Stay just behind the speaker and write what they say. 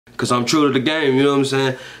Cause I'm true to the game, you know what I'm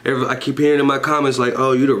saying? I keep hearing in my comments like,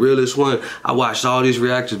 oh, you the realest one. I watched all these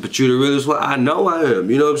reactions, but you the realest one. I know I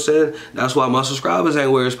am, you know what I'm saying? That's why my subscribers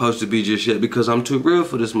ain't where it's supposed to be just yet, because I'm too real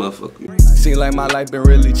for this motherfucker. Seem like my life been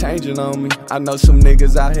really changing on me. I know some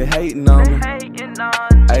niggas out here hating on me.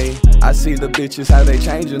 Ay, I see the bitches how they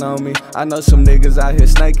changing on me. I know some niggas out here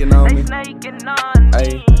snaking on me.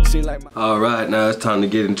 Ay, seem like alright, now it's time to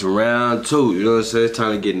get into round 2. You know what I'm saying? It's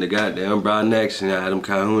time to get into goddamn Brodnax and Adam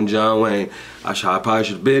Calhoun, John Wayne. I probably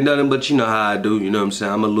should have been done it, but you know how I do, you know what I'm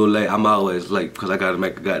saying? I'm a little late. I'm always late because I gotta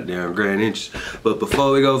make a goddamn grand entrance. But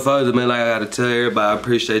before we go further, man, like I gotta tell everybody, I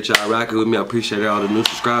appreciate y'all rocking with me. I appreciate all the new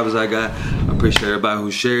subscribers I got. I appreciate everybody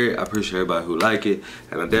who share it. I appreciate everybody who like it.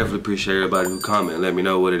 And I definitely appreciate everybody who comment and let me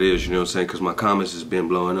know what it is, you know what I'm saying? Because my comments has been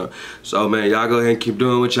blowing up. So, man, y'all go ahead and keep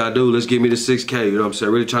doing what y'all do. Let's get me to 6K, you know what I'm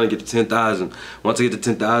saying? Really trying to get to 10,000. Once I get to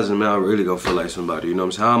 10,000, man, I'm really gonna feel like somebody, you know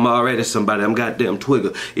what I'm saying? I'm already somebody. I'm goddamn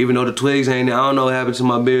Twigga. Even though the twigs ain't there, I don't know what happened to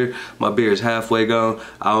my beard. My beard is halfway gone.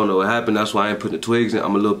 I don't know what happened. That's why I ain't putting the twigs in.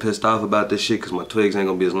 I'm a little pissed off about this shit because my twigs ain't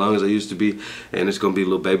gonna be as long as they used to be. And it's gonna be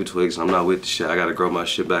little baby twigs. I'm not with the shit. I gotta grow my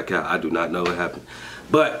shit back out. I do not know what happened.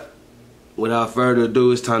 But without further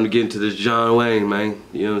ado, it's time to get into this John Wayne, man.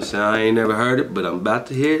 You know what I'm saying? I ain't never heard it, but I'm about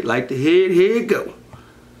to hear it. Like to hear it. Here it go.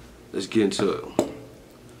 Let's get into it.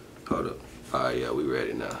 Hold up. Alright, yeah, we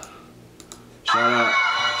ready now.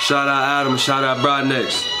 Shout out Adam, shout out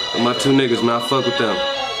Brodnax. And my 2 niggas, man, I fuck with them.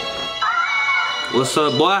 What's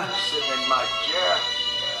up, boy?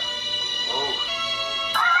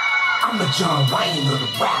 I'm the John Wayne of the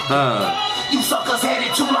rap. You suckers had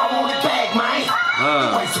it too long on the bag, man.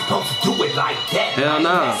 You ain't supposed to do it like that. Hell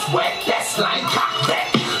no. That's whack, that's lame, cock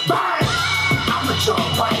that. Bang! I'm the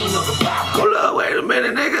John Wayne of the rap. Hold up, wait a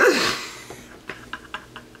minute, nigga.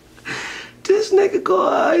 This nigga go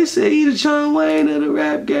out, he said he the John Wayne of the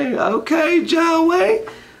rap game. Okay, John Wayne.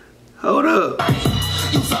 Hold up.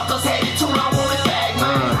 You suckers had it too long on the bag,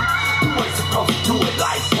 man. You ain't supposed to do it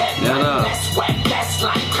like that, man. That's whack, that's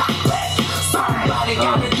like cock that. Somebody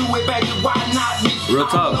gotta do it, baby, why not me? Real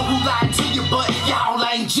talk. I don't know who lied to you, but y'all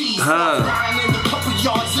ain't G's. Lying in a couple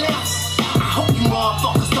yards left. I hope you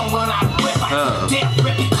motherfuckers don't run out of breath. I took death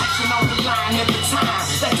reputation on the line every time.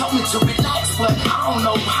 They told me to relax, but I don't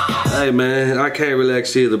know how. Hey man, I can't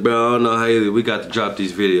relax either, bro. I don't know how either. We got to drop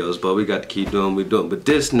these videos, but we got to keep doing what we doing. But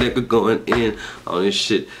this nigga going in on this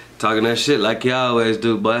shit, talking that shit like he always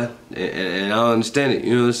do, boy. And I don't understand it,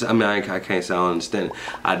 you know what I'm saying? I mean, I can't say I don't understand it.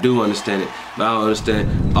 I do understand it, but I don't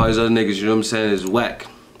understand all these other niggas, you know what I'm saying, is whack.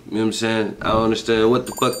 You know what I'm saying? I don't understand what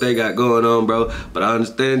the fuck they got going on, bro. But I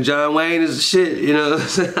understand John Wayne is the shit, you know what I'm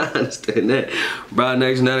saying? I understand that.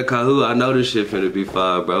 Brodnax and Adam Calhoun, I know this shit finna be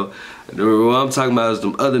fire, bro. What I'm talking about is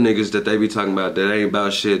them other niggas that they be talking about that ain't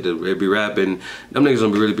about shit, that they be rapping. Them niggas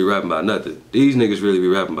don't really be rapping about nothing. These niggas really be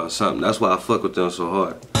rapping about something. That's why I fuck with them so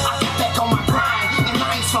hard. I get back on my grind and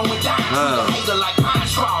I ain't slowing down. Hater like pine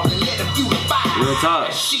straw and let them fuel the fire. Real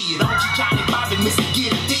talk. Shit, don't you Johnny Bobby miss it,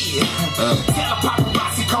 get it dead. Tell a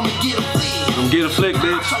paparazzi come and get a flick. Come get a flick,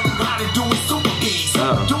 bitch. I'll show you how to do it super big.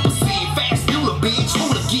 Super sin, fast fuel bitch.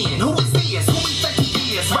 Who again? Who is this? Who we think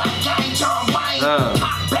he is? Right gang, John Wayne.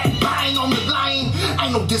 Hot back bang on the lane.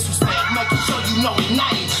 Ain't no disrespect, making sure you know the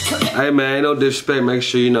name. Hey man, ain't no disrespect, make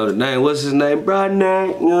sure you know the name. What's his name?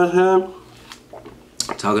 Brodnax, you know what I'm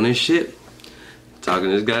saying? Talking this shit. Talking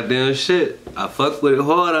this goddamn shit. I fuck with it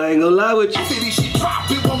hard, I ain't gonna lie with you. It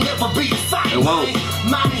won't.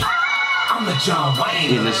 I'm the John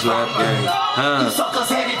Wayne in this rap game. You suckers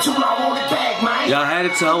had it too long on the bag, man. Y'all had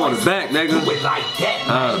it till I want it back, nigga. Do it like that,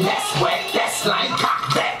 man. That's whack, that's like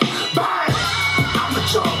cock that. Bang! I'm the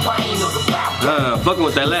John Wayne of the rap. Fucking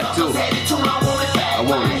with that lap too. I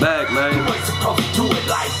want it back, man. You ain't supposed to do it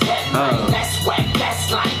like that, man. That's whack,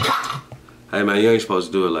 that's like cock. Hey man, you ain't supposed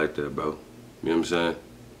to do it like that, bro. You know what I'm saying?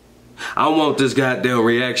 I want this goddamn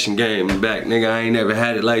reaction game back, nigga. I ain't never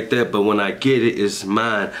had it like that, but when I get it, it's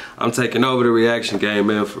mine. I'm taking over the reaction game,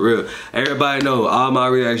 man, for real. Everybody know all my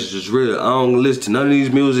reactions is real. I don't listen to none of these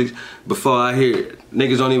musics before I hear it.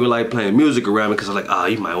 Niggas don't even like playing music around me because I'm like, oh,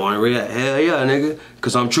 you might want to react. Hell yeah, nigga.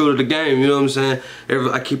 Because I'm true to the game, you know what I'm saying?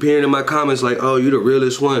 I keep hearing in my comments like, oh, you the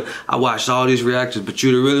realest one. I watched all these reactions, but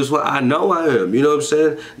you the realest one. I know I am, you know what I'm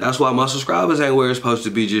saying? That's why my subscribers ain't where it's supposed to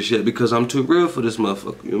be just yet, because I'm too real for this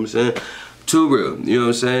motherfucker, you know what I'm saying? Too real, you know what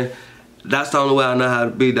I'm saying? That's the only way I know how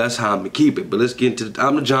to be. That's how I'm gonna keep it. But let's get into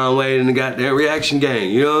I'm the John Wayne in the goddamn reaction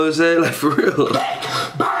game. You know what I'm saying? Like, for real.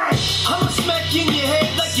 I'ma smack in your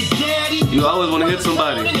head like your daddy. You always want to hit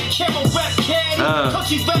somebody.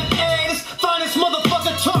 Finest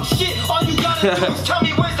motherfucker talk shit. All you gotta do is tell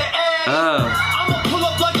me where's the ad. I'ma pull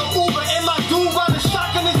up like a Uber and my dude running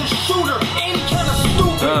shotgun is a shooter. Any kind of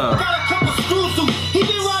stupid. Got a couple screws through. He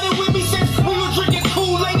been riding with me since we were drinking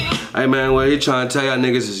Kool-Aid. Hey man, what he trying to tell y'all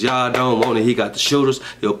niggas is y'all don't want it. He got the shooters.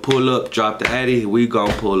 He'll pull up, drop the addy. We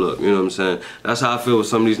gon' pull up. You know what I'm saying? That's how I feel with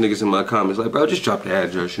some of these niggas in my comments. Like, bro, just drop the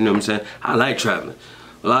address. You know what I'm saying? I like traveling.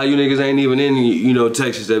 A lot of you niggas ain't even in, you know,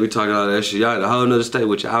 Texas. They be talking all that shit. Y'all in a whole nother state,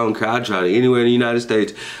 which I don't care. I try to anywhere in the United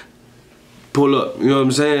States. Pull up, you know what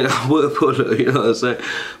I'm saying? I would pull up, you know what I'm saying?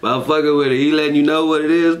 But I'm fucking with it. He letting you know what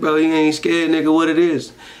it is, bro. He ain't scared, nigga, what it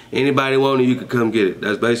is. Anybody want it, you can come get it.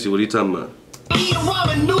 That's basically what he talking about. Eat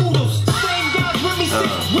ramen noodles. Same guys with me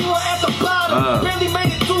since we were at the bottom. Barely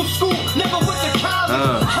made it through school, never went to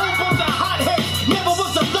college. Whole bunch of hotheads, never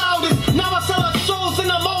was the loudest. Now I sell at shows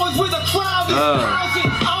and I'm always with the crowd.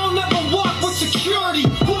 I don't never walk with security.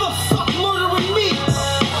 Who the fuck murdering me?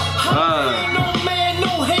 Ain't no man,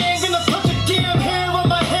 no hand gonna touch a damn hair on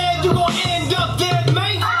my head. You gon' end up dead,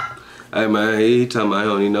 man. Hey man, he talking about he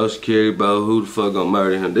don't need no security, bro. Who the fuck gonna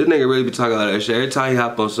murder him? This nigga really be talking all that shit. Every time he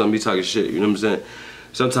hop on something, he talking shit. You know what I'm saying?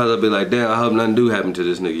 Sometimes I'll be like, damn, I hope nothing do happen to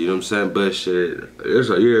this nigga. You know what I'm saying? But shit, it's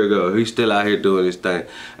a year ago. He's still out here doing his thing.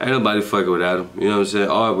 Ain't nobody fucking without him. You know what I'm saying?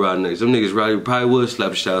 All Brodnax. Them niggas probably would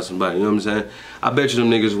slap a shot at somebody. You know what I'm saying? I bet you them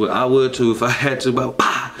niggas would. I would too if I had to. But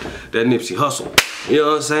bah, that Nipsey hustle. You know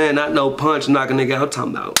what I'm saying? Not no punch knocking nigga out. I'm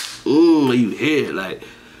talking about, you hear like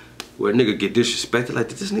where a nigga get disrespected. Like,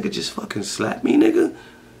 did this nigga just fucking slap me, nigga?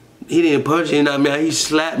 He didn't punch me, you know what I mean? He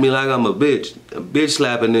slapped me like I'm a bitch. A bitch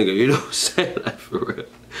slapping nigga, you know what I'm saying? Like, for real.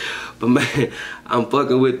 But man, I'm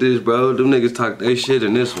fucking with this, bro. Them niggas talk they shit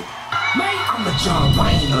in this one. Man, I'm the John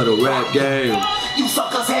Wayne of the rap game. You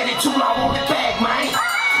suckers had it too long on the bag, man.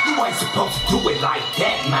 You ain't supposed to do it like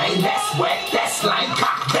that, man. That's whack, that's lame,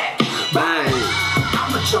 cock back. Bang.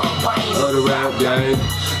 I'm the John Wayne of the rap game.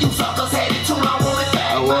 You suckers had it too long on the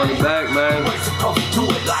bag, I want it back, man. You ain't supposed to do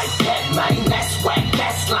it like that, man. That's whack,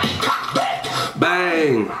 that's lame, cock back.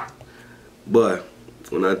 Bang. But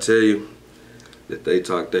when I tell you that they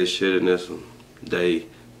talked they shit in this one, they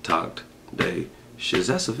talked they shit. Is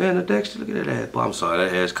that Savannah Dexter? Look at that ass. Boy, I'm sorry,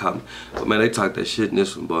 that ass caught me. But man, they talked that shit in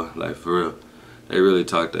this one, boy. Like, for real. They really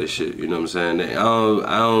talked that shit, you know what I'm saying?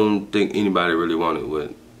 I don't think anybody really wanted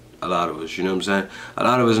with a lot of us, you know what I'm saying? A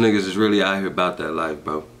lot of us niggas is really out here about that life,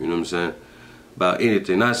 bro. You know what I'm saying? About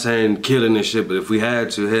anything. Not saying killing and shit, but if we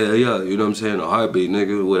had to, hell yeah, you know what I'm saying? A heartbeat,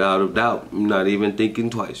 nigga, without a doubt. I'm not even thinking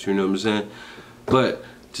twice, you know what I'm saying? But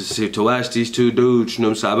to watch these two dudes, you know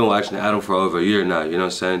what I'm saying? I've been watching Adam for over a year now, you know what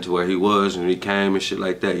I'm saying? To where he was and he came and shit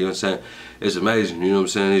like that, you know what I'm saying? It's amazing, you know what I'm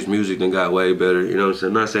saying? His music done got way better, you know what I'm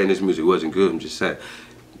saying? I'm not saying his music wasn't good, I'm just saying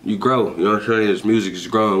you grow, you know what I'm saying? His music is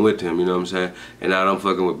growing with him, you know what I'm saying? And now I'm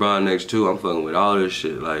fucking with Brodnax too, I'm fucking with all this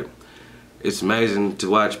shit. Like, it's amazing to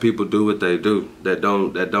watch people do what they do that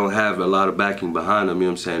don't have a lot of backing behind them, you know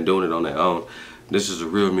what I'm saying? Doing it on their own. This is the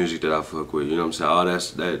real music that I fuck with, you know what I'm saying? All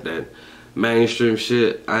that mainstream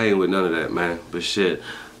shit, I ain't with none of that, man. But shit,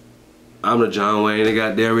 I'm the John Wayne, they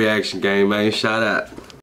got their reaction game, man. Shout out.